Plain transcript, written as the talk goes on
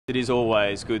It is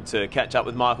always good to catch up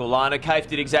with Michael Lynagh. Kafer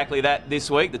did exactly that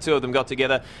this week. The two of them got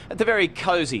together at the very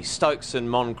cosy Stokes and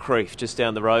Moncrief just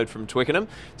down the road from Twickenham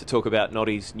to talk about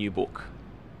Noddy's new book.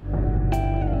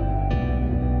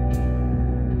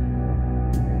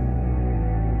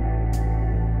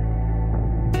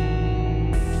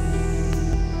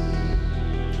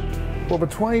 Well,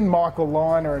 between Michael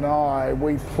Lynagh and I,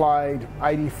 we played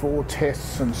 84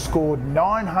 tests and scored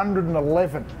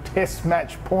 911 test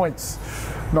match points.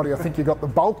 Noddy, I think you got the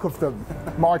bulk of them.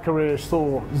 My career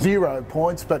saw 0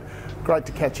 points, but great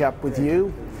to catch up with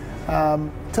you.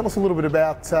 Tell us a little bit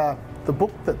about the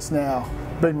book that's now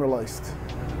been released.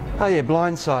 Oh yeah,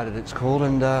 Blindsided it's called,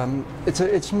 and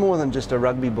it's more than just a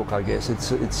rugby book, I guess.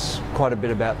 It's quite a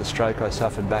bit about the stroke I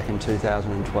suffered back in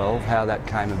 2012, how that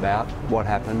came about, what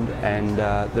happened, and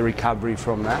the recovery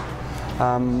from that.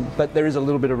 But there is a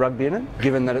little bit of rugby in it,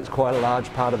 given that it's quite a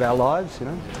large part of our lives, you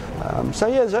know. So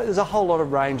yeah, there's a whole lot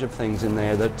of range of things in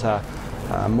there that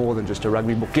more than just a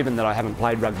rugby book, given that I haven't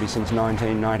played rugby since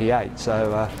 1998.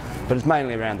 So, but it's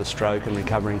mainly around the stroke and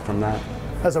recovering from that.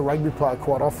 As a rugby player,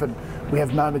 quite often we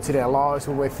have moments in our lives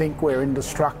where we think we're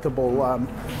indestructible,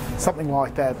 something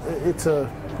like that. It's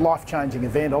a life-changing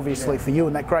event, obviously, for you,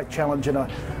 and that great challenge, and I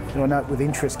note with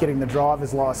interest, getting the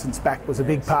driver's licence back was a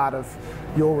big part of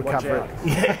your recovery.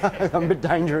 Yeah. I'm a bit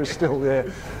dangerous still,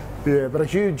 yeah. Yeah, but a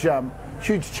huge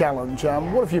challenge.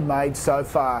 What have you made so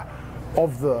far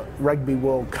of the Rugby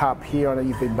World Cup here? I know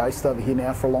you've been based over here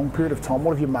now for a long period of time.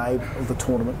 What have you made of the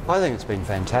tournament? I think it's been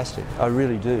fantastic. I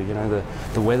really do. You know,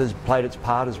 the weather's played its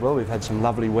part as well. We've had some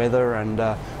lovely weather, and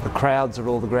the crowds at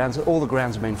all the grounds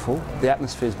have been full. The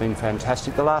atmosphere's been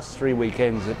fantastic. The last 3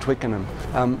 weekends at Twickenham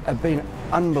have been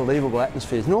unbelievable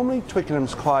atmospheres. Normally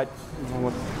Twickenham's quite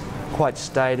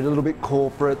staid, a little bit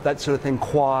corporate, that sort of thing,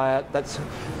 quiet. But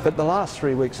the last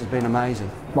 3 weeks has been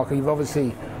amazing. Michael, you've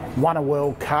obviously won a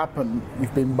World Cup, and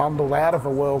you've been bundled out of a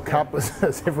World Cup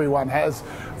as everyone has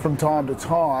from time to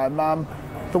time.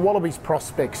 The Wallabies'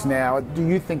 prospects now, do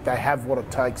you think they have what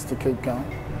it takes to keep going?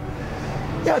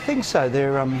 Yeah, I think so.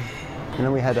 They're, you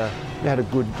know, we had a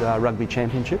good rugby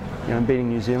championship. You know, beating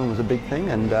New Zealand was a big thing,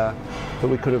 and but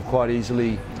we could have quite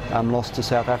easily lost to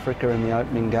South Africa in the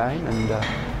opening game. And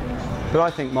but I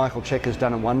think Michael Checker's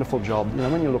done a wonderful job. You know,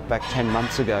 when you look back 10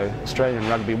 months ago, Australian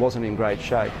rugby wasn't in great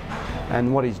shape.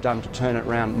 And what he's done to turn it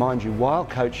around, mind you, while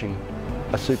coaching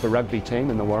a Super Rugby team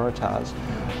in the Waratahs,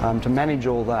 to manage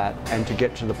all that and to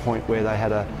get to the point where they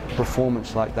had a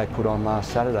performance like they put on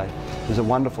last Saturday was a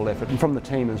wonderful effort, and from the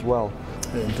team as well.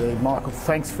 Indeed. Michael,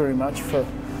 thanks very much for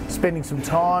spending some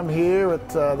time here at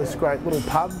this great little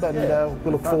pub, and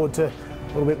we look forward to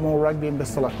a little bit more rugby, and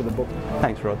best of luck with the book.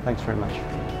 Thanks, Rod. Thanks very much.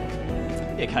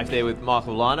 Yeah, Kafer there with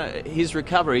Michael Lynagh. His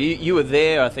recovery, you were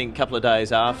there, I think, a couple of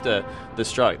days after the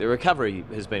stroke. The recovery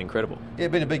has been incredible. Yeah,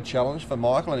 it's been a big challenge for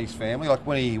Michael and his family. Like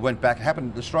when he went back,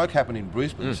 the stroke happened in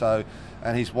Brisbane,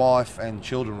 and his wife and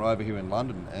children were over here in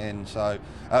London, and so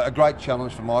a great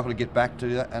challenge for Michael to get back to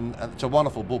that, and it's a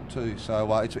wonderful book too.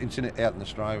 So it's out in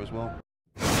Australia as well.